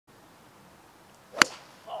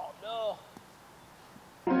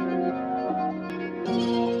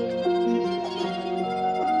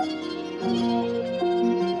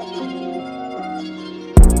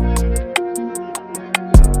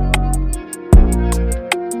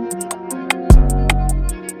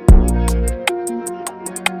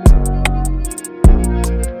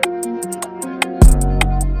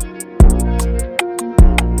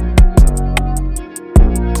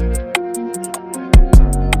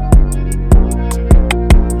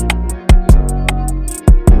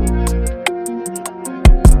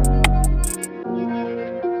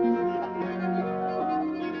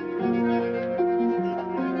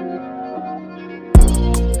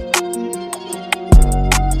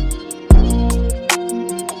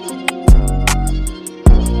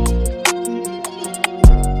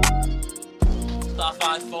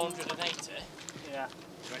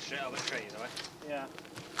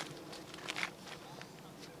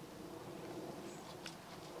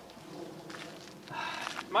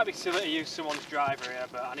Might be silly to use someone's driver here,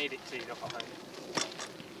 but I need it teed up, I think.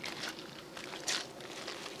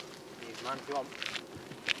 Use man if you want.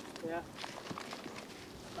 Yeah.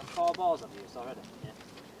 That's 4 balls I've used already. Yeah.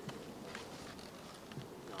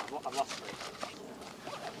 No, I've lost 3.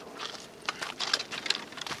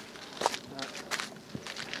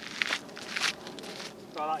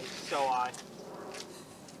 Oh, that is so high.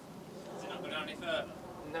 Is it not going down any further?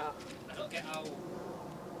 No. I don't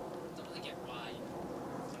really get why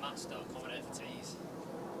the mats don't accommodate for tees.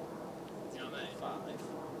 Do you know what I mean? 5.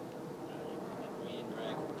 Green,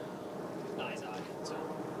 red. That is high. So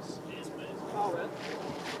it is big. Oh, really?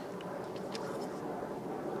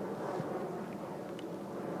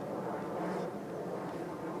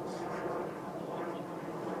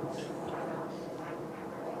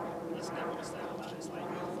 It's never going to stay like that. It's like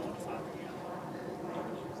 4 or 5 again.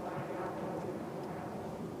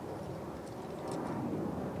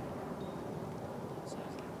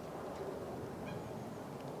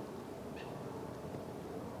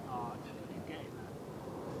 Oh, you're getting that.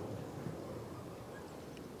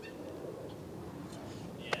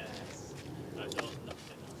 Yes. I've done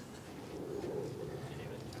nothing.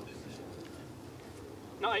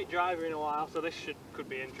 Not hit driver in a while, so this could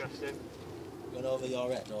be interesting. Going over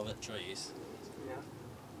your head, over the trees. Yeah.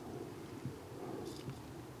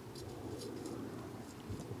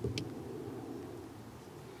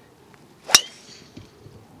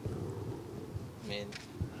 I mean,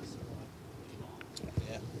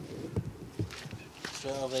 yeah.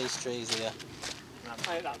 Straight over these trees here. I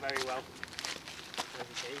hit that very well. Where's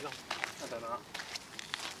the keys on? I don't know.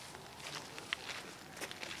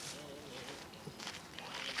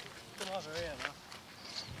 Come over here now.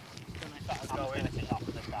 Don't know if that'll go in. I'm just going to off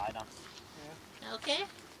the side on. Yeah. Okay.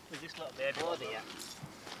 With this little baby. Oh dear.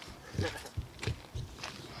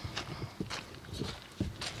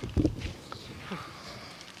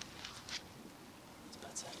 It's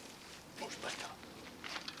better. Much better.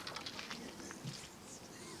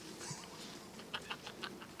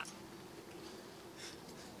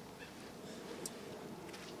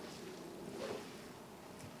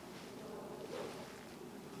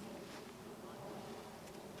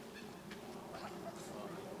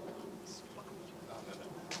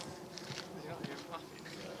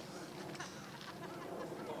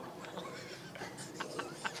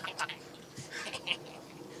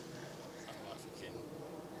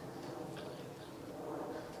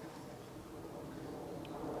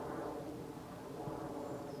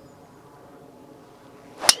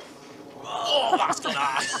 Oh, that's gone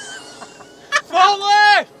high!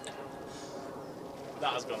 Fully!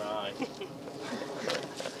 That has gone high.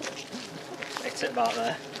 It's it about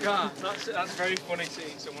there. Yeah, that's very funny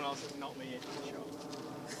seeing someone else that's not me in the shot.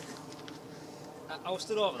 I was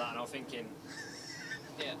stood over that and I was thinking,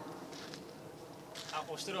 yeah. I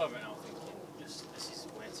was stood over it and I was thinking, just this is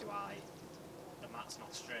way too high. The mat's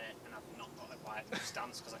not straight and I've not got a quiet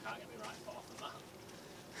stance because I can't get my right foot off the mat.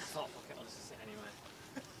 I thought, fuck it, I'll just sit anyway.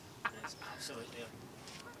 And it's absolutely.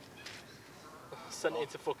 Sent it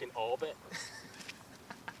into fucking orbit.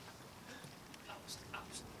 That was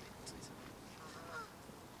absolutely mental.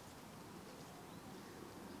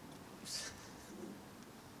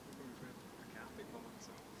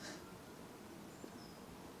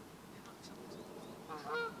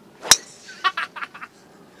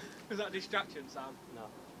 Was that a distraction, Sam? No.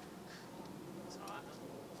 It's alright.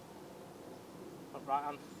 Right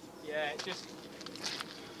hand. Yeah, it's just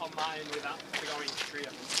on my end with that big orange tree, I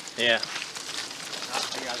think. Yeah. That's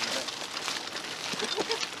big as it.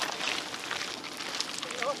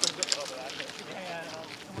 It opens up over there. Yeah,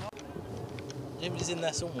 Jimmy's in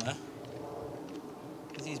there somewhere.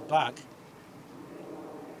 With his bag.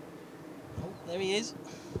 Oh, there he is.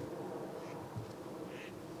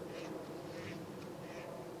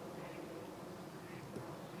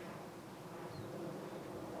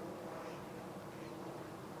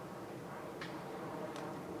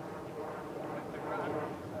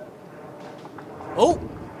 Oh!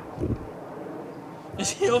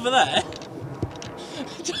 Is he over there?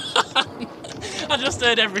 I just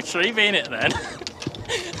heard every tree being hit then.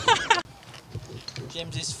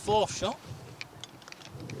 James's 4th shot.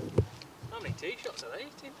 how many tee shots are they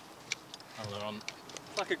eating? Oh, they're on.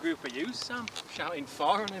 It's like a group of yous, Sam, shouting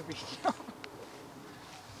 4 on every shot.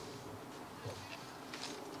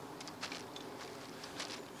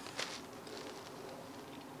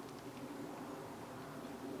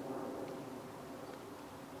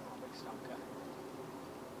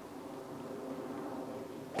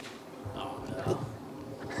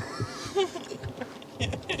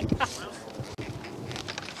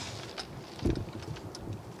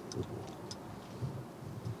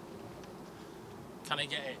 Can I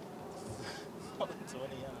get it? More than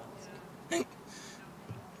 20 yards.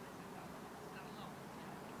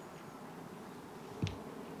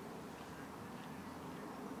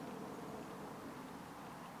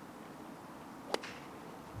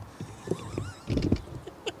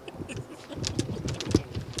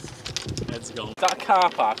 Heads gone. Is that a car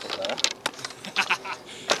park up there?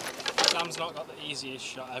 Sam's not got the easiest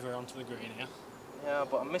shot ever onto the green here. Yeah,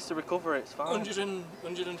 but I missed the recovery, it's fine.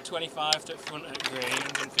 125 to front at green,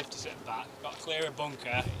 150 sit back. Got to clear a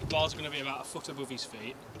bunker. The ball's going to be about a foot above his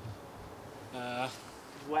feet.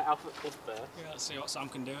 Wet off at club there. Yeah, let's see what Sam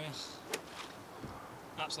can do here.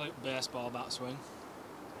 Absolute baseball bat swing.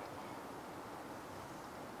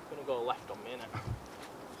 Gonna go left on me, innit?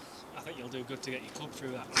 I think you'll do good to get your club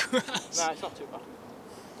through that. No, it's not too bad.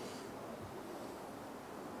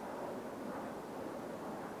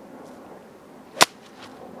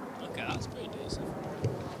 Okay, that's pretty decent.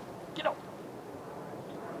 Get up!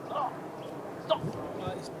 Oh, stop!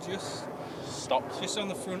 Well, it's just Stopped. just on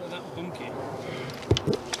the front of that bunkie.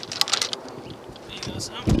 There you go,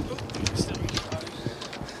 Sam. Oh, still really close.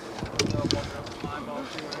 My ball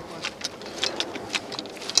too right.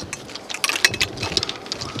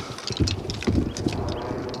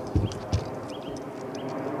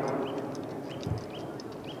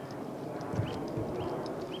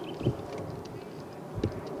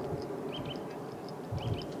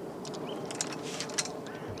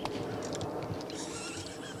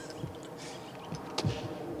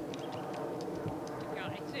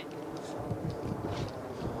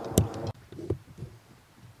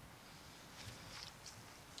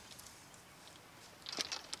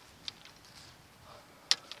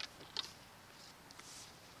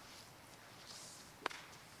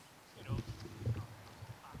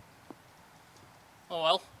 Oh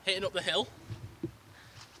well, hitting up the hill.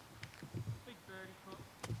 Big birdie putt.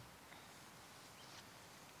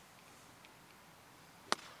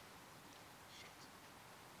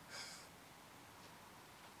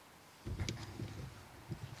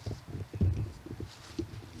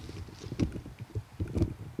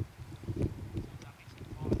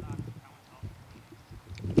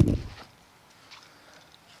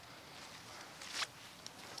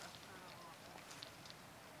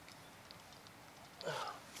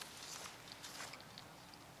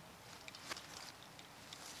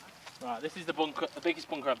 Right, this is the bunker, the biggest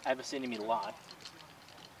bunker I've ever seen in my life.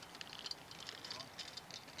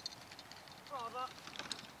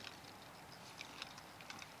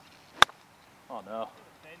 Oh no.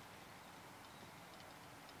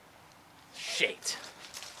 Shit.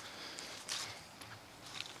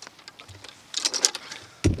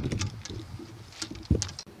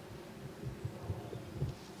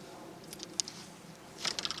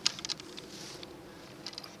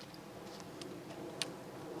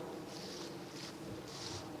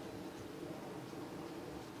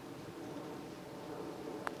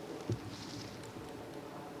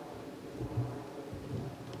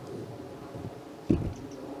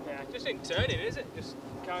 Yeah, just ain't turning, is it? Just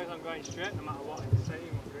carries on going straight no matter what it's saying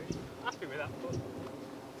on green. Happy with that putt.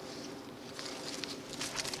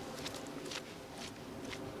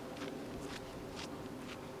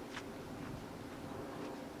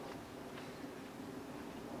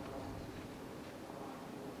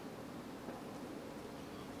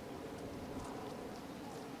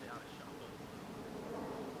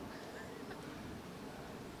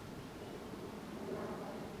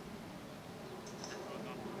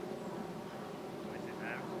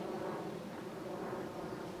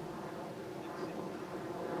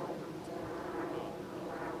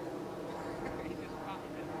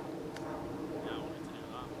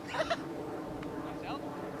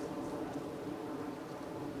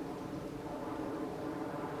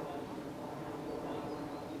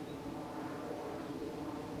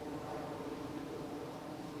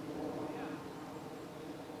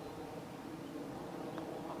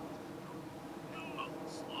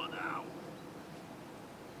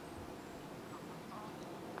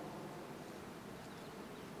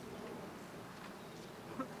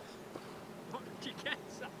 What did you get,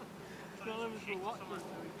 Sam? None of us were watching, so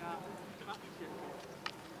we can't match it.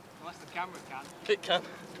 Unless the camera can. It can.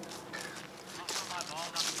 That's not my ball,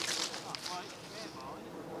 that's well, it's their ball,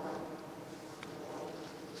 isn't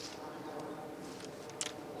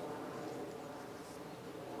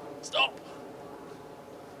it? Stop!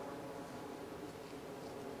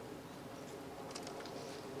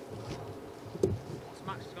 What's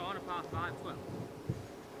Max score on a par 5, 12?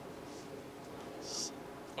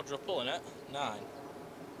 Quadruple in it? 9.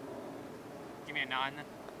 Give me a 9 then.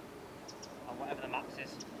 Or whatever the max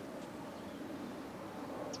is.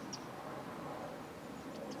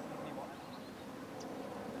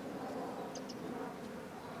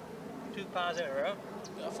 pars in a row.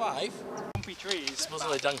 Got 5. Bumpy trees.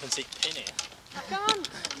 Supposedly Dan can see pin here. I can't.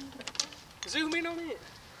 Zoom in on it.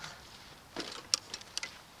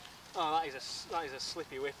 Oh, that is a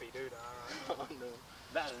slippy whippy, dude. Alright. Oh no.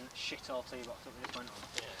 Better than shit all tee box that we just went on.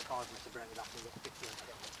 Yeah, caused me to bring it back and get 50 in.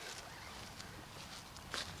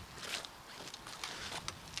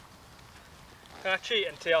 Can I cheat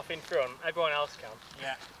and tee off in front? Everyone else can.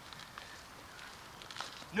 Yeah.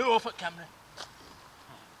 No off at camera.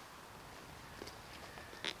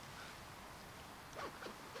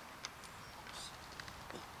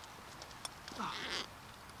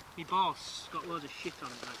 My ball's got loads of shit on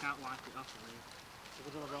it and I can't wipe it off.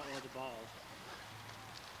 We've got loads of ball.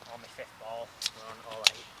 On my 5th ball. We're on all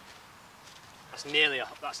 8. That's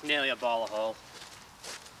nearly a ball a hole.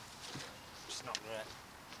 It's not great.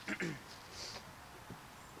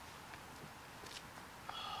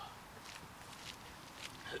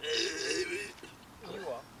 You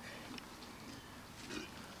what?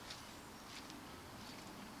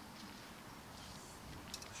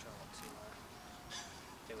 I'm sure what to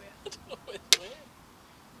do here. I don't know where to play.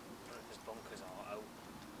 There's bunkers all out.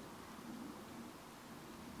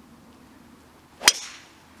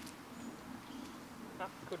 That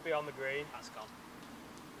could be on the green. That's gone.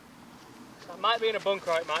 That might be in a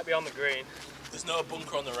bunker or it might be on the green. There's no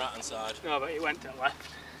bunker on the right hand side. No, but it went to the left.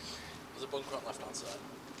 There's a bunker on the left hand side.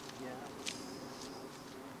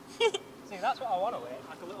 Yeah. See, that's what I want to win.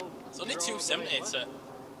 Like a little. It's only 270 to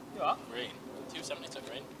You what? green. 270 to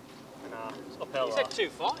green. Nah, it's uphill. You said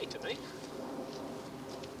 240 to me.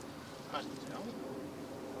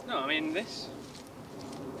 No, I mean this.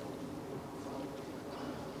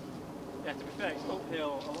 Yeah, to be fair, it's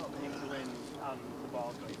uphill, a little bit into wind, and the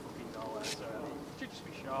ball's going fucking nowhere, so it should just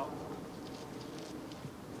be short.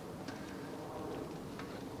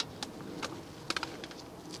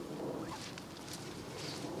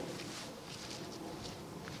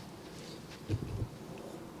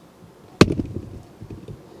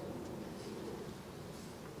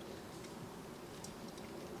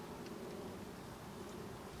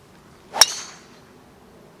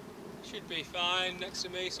 Should be fine next to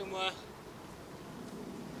me somewhere.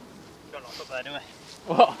 We don't know what's up there, do we?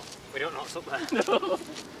 What? We don't know what's up there. No.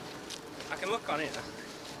 I can look on it.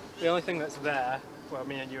 The only thing that's there, well,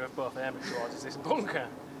 me and you have both aimed towards, is this bunker.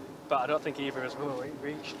 But I don't think either of us will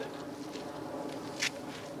reach it.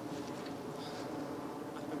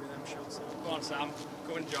 Maybe them shots. Go on, Sam.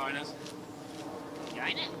 Come and join us.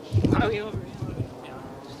 Join it. How are you over here?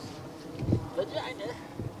 Vagina.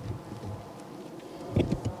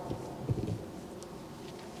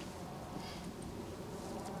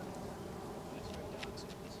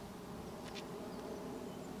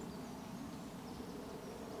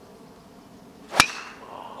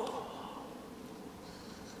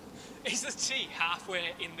 Is the tee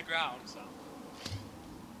halfway in the ground, Sam?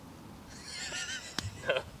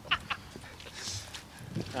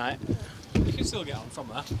 Right. You can still get on from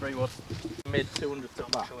there. Very good. Mid 200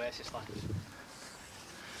 foot back. Oasis left.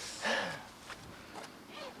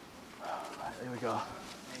 Right, here we go.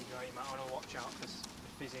 There you go, you might want to watch out for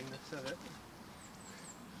fizziness of it.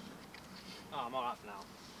 Oh, I'm alright for now.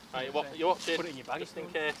 Right, you're watching. Put it in your bag just in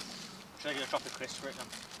if case. Should I get a proper crisp for it then?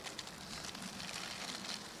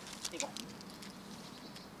 Here you go.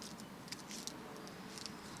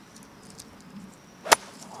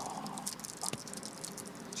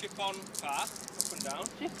 Chip on path, up and down.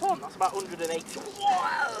 Chip on, that's about 180.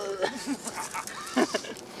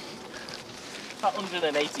 About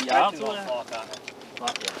 180 yards. Two on four, can't it?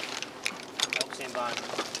 Right, yeah. Boxing band.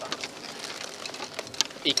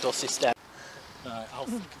 Ecosystem. Right, how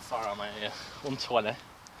far am I here? 120.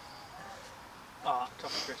 Oh, that top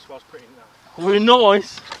of Chris was pretty nice. Very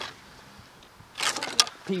nice.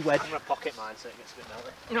 P-wedge. I'm going to pocket mine so it gets a bit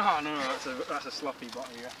melty. No, that's a sloppy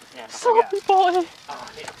bottle. Yeah, Sloppy boy. Oh,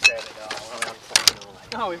 I need to save it though. I'm fucking all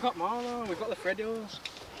like. No, we've got more though. We've got the Freddos.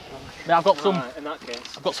 Yeah, I've got some. Right, in that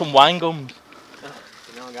case. I've got some wine gums.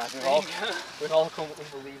 You know, guys, We've all come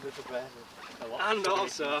unbelievably prepared. and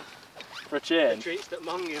also For a the change. treats that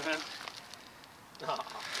Mung you have. Oh.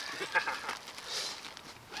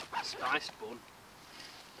 Spice bun.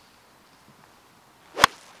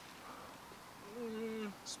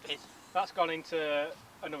 Spin. That's gone into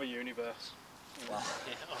another universe. Wow.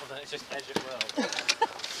 Yeah, oh, then it's just edge of world.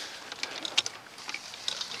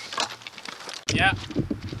 Yeah.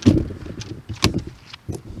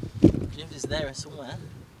 James is there somewhere.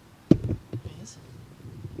 He is.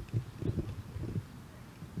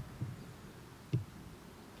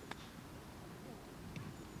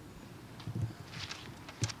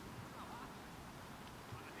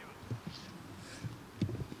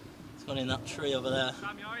 It's gone in that tree over there.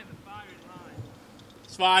 Sam, you're in the fire.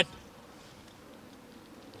 It's fine.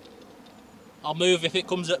 I'll move if it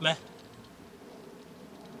comes at me.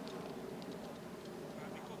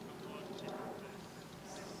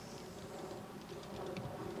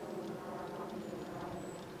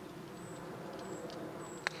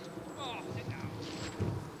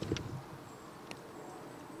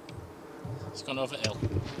 It's gone over hill.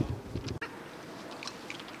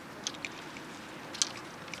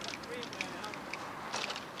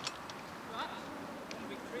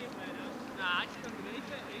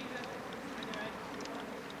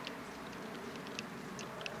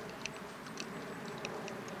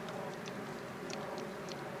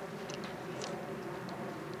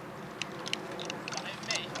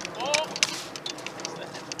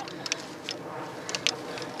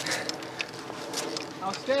 I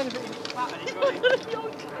was staring a bit in his fat and he got in.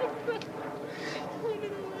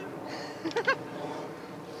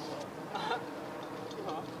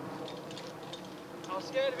 I was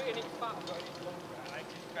scared of it in its fat and got in its bunker. Like,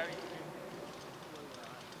 it's very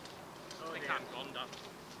I think I'm gone, Dan. I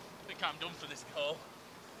think I'm done for this hole.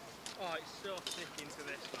 Oh, it's so thick into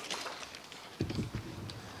this, man.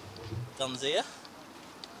 Dan's here.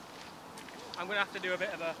 I'm going to have to do a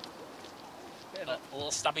bit of a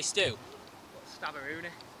little stabby stew. stabberoonie.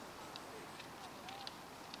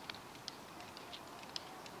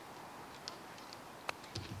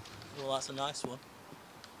 Well, that's a nice one.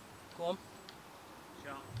 Go on.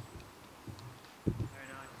 Shot. Very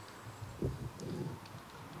nice.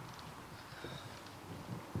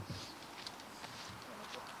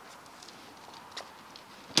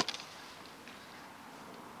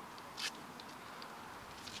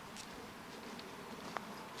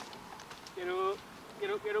 Get up, get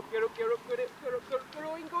up, get up, get up, get up, get up, get up, get up,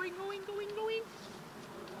 going.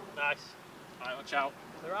 Nice. Right, watch out.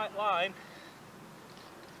 The right line.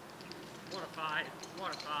 What a five,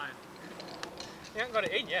 what a five. You haven't got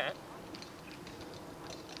it in yet.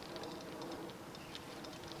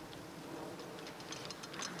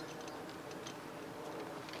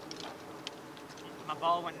 My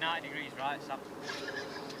ball went 90 degrees right, Sam.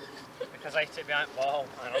 Because I hit it behind the ball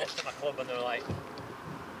and I looked at my club and there were like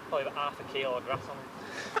probably about half a kilo of grass on it.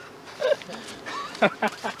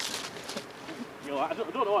 You're like, I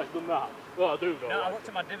don't know why it's done that. Well, I do know. No, I looked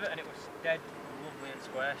at my divot and it was dead lovely and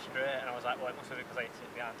square straight and I was like, well, it must have been because I hit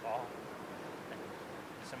it behind the ball.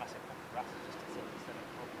 Just a massive puff of grass just to sit instead of the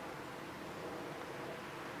club.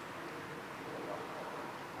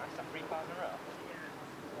 Nice, that 3 pars in a row?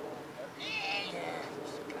 Yeah,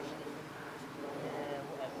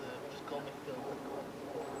 whatever. Just call me Phil.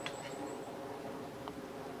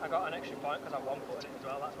 I got an extra point because I one putted it as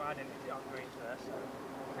well, that's why I didn't hit it on green first.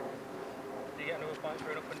 Do you get another point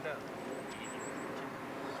for an up and down?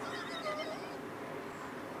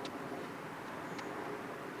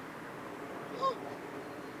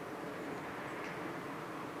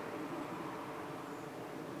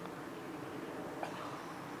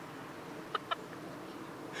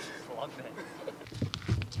 Flogged it.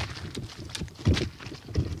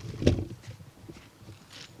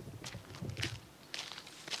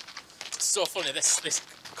 It's so funny, this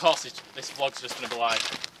course, this vlog's just going to be like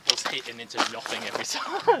us hitting into nothing every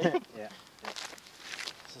time. Yeah.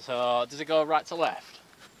 So, does it go right to left?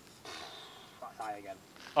 That's high again.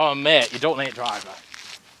 Oh mate, you don't need a driver.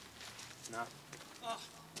 No. Oh.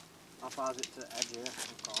 How far is it to edge here?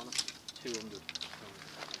 Corner? 200.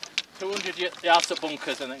 200 yards to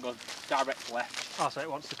bunkers and then go direct left. Oh, so it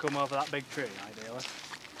wants to come over that big tree, ideally?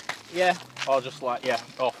 Yeah. Or just like, yeah,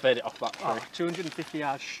 or fade it off that tree. Oh, 250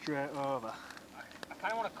 yards straight over. I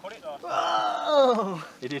kind of want to cut it though. Oh!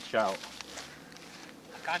 He did shout.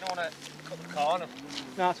 I kind of want to cut the corner.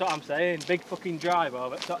 No, that's what I'm saying. Big fucking drive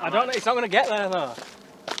over. So I don't know, it's not going to get there though.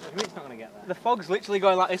 What do you mean it's not going to get there? The fog's literally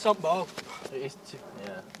going like this on both. It is too,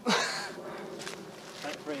 yeah.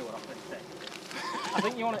 Take 3 would off this thing. I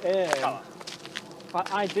think you want to aim.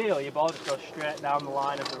 Like ideal, your ball just goes straight down the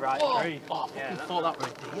line of the right tree. Oh, I thought that were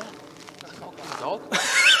a deer. That's not A dog?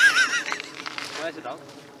 Where's the dog?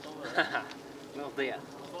 Little deer. I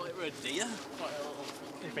thought it were a deer. What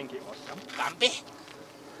do you think it was, Sam? Bambi?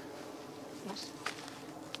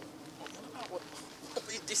 What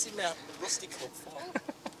are you dissing me out rusty club for?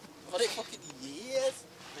 I've had it fucking years.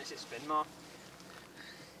 Makes it spin more.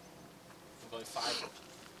 I'm going 5 wood.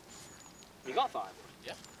 You got 5?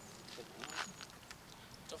 Yeah.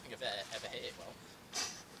 Don't think I've ever hit it well.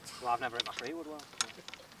 Well, I've never hit my 3 wood well.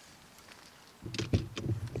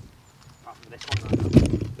 Apart from this one,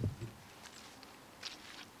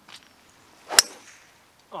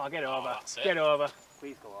 Oh, get over. That's it. Get over.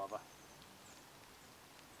 Please go over.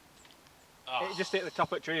 Oh. It just hit the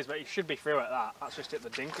top of the trees, but you should be through at that. That's just hit the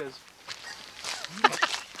dinkers.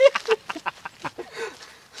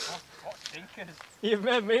 What stinkers? You've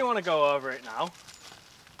made me want to go over it now.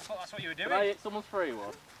 I thought that's what you were doing. Can I hit someone's free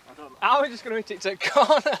one? I don't know. How are we just going to hit it to a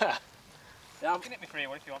corner? Yeah, You can hit me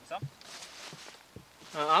 3-1 if you want some.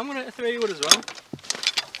 I'm going to hit a 3-wood as well.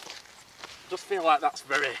 just feel like that's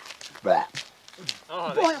very...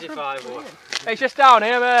 Oh, this is your 5-wood. It's just down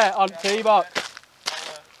here, mate, on tee box.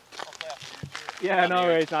 I'll play after you. Yeah, no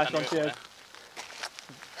worries, nice one, cheers.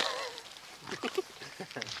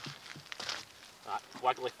 Right,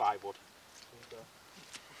 waggly 5-wood.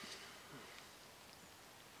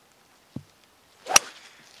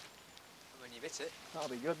 When you hit it. That'll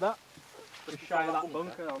be good, that. Just shy of that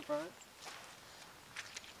bunker on front.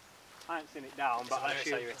 I ain't seen it down, but I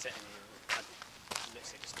assume... assume... you hit it and you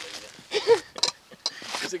literally just leave it.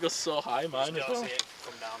 Because it goes so high, mine as You well. don't see it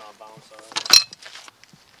come down or bounce or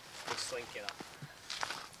just slinky that.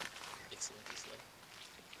 It's slinky slink.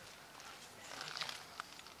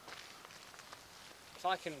 If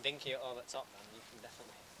I can dink it over the top, then you can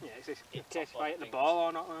definitely. Yeah, it's just in Hit case top if I hit the things. ball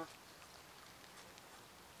or not, though.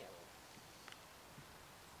 Yeah,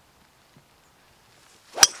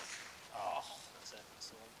 well. Oh, that's it. That's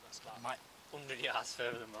the one. That's about 100 yards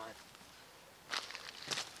further than mine.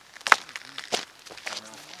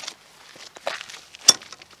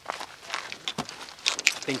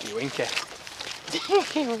 Tinky winky. So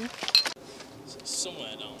it's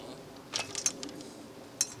somewhere down there.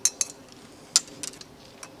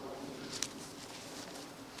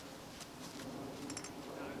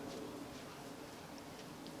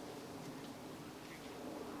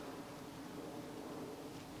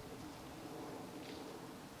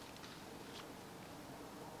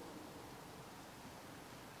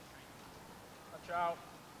 Watch out.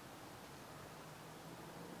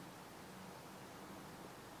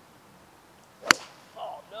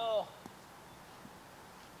 Oh no.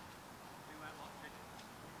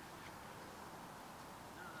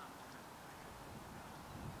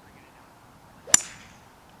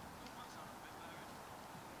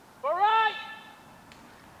 All right.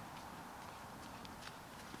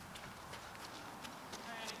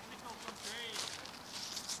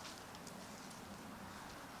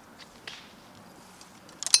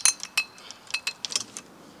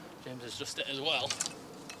 James has just hit as well.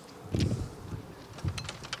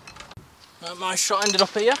 Right, my shot ended up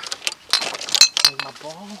here. There's my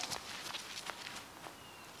ball.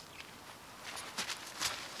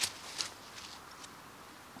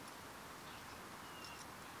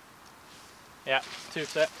 Yeah, 2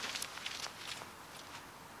 set.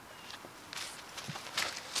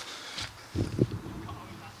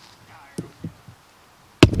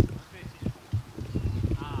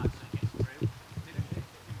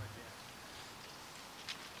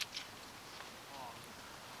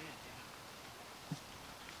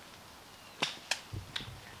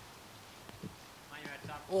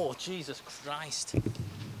 Oh, Jesus Christ.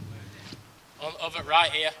 Over right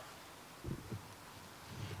here.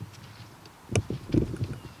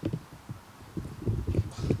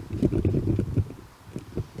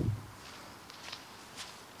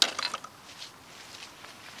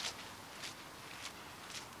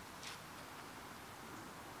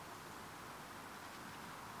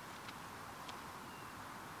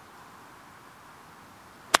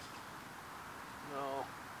 No.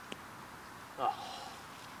 Oh.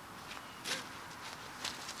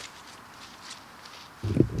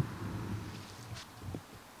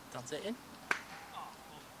 That's it in.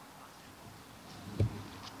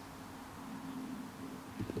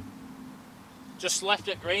 Just left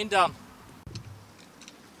it green, Dan.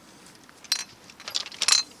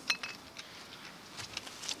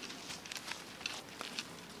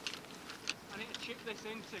 I need to chip this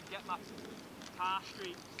in to get my par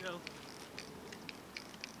streak still.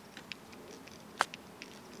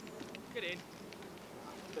 Get in.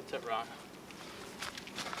 Hit it right.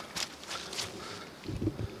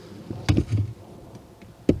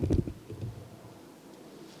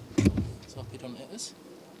 Let's hope you don't hit this.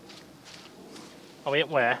 Are we up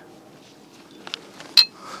where?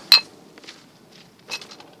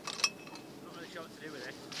 Not really sure what to do with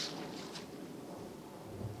it.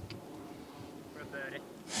 For a birdie.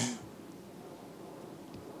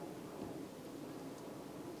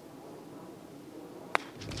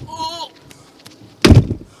 Oh!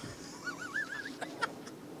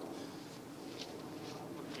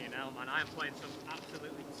 Fucking hell, man, I am playing some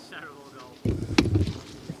absolutely terrible golf.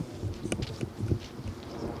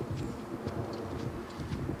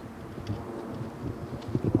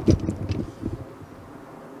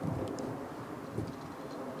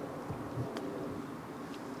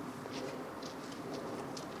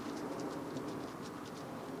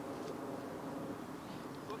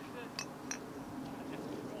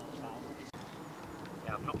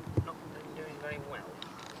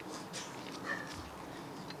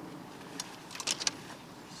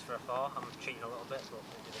 4. I'm cheating a little bit, but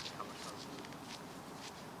maybe the camera's on.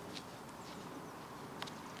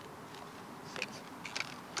 6.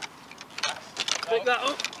 Pick that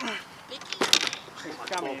up!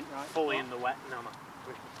 Right. Fully in the wet now, man.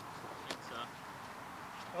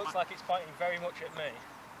 It looks like it's pointing very much at me.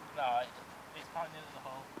 No, it's pointing into the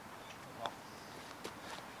hole.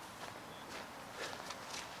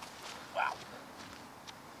 Wow.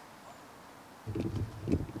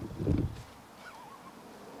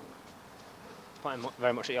 Pointing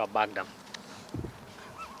very much at your bag, Dan.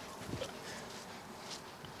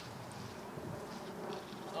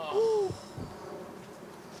 Oh.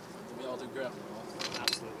 We all do great.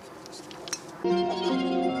 Absolutely.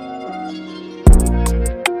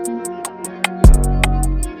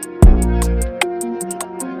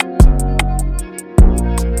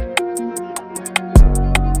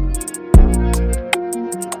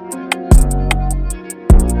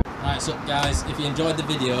 Right, so guys, if you enjoyed the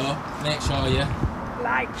video, make sure you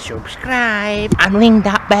like, subscribe, and ring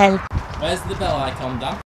that bell. Where's the bell icon, Dan?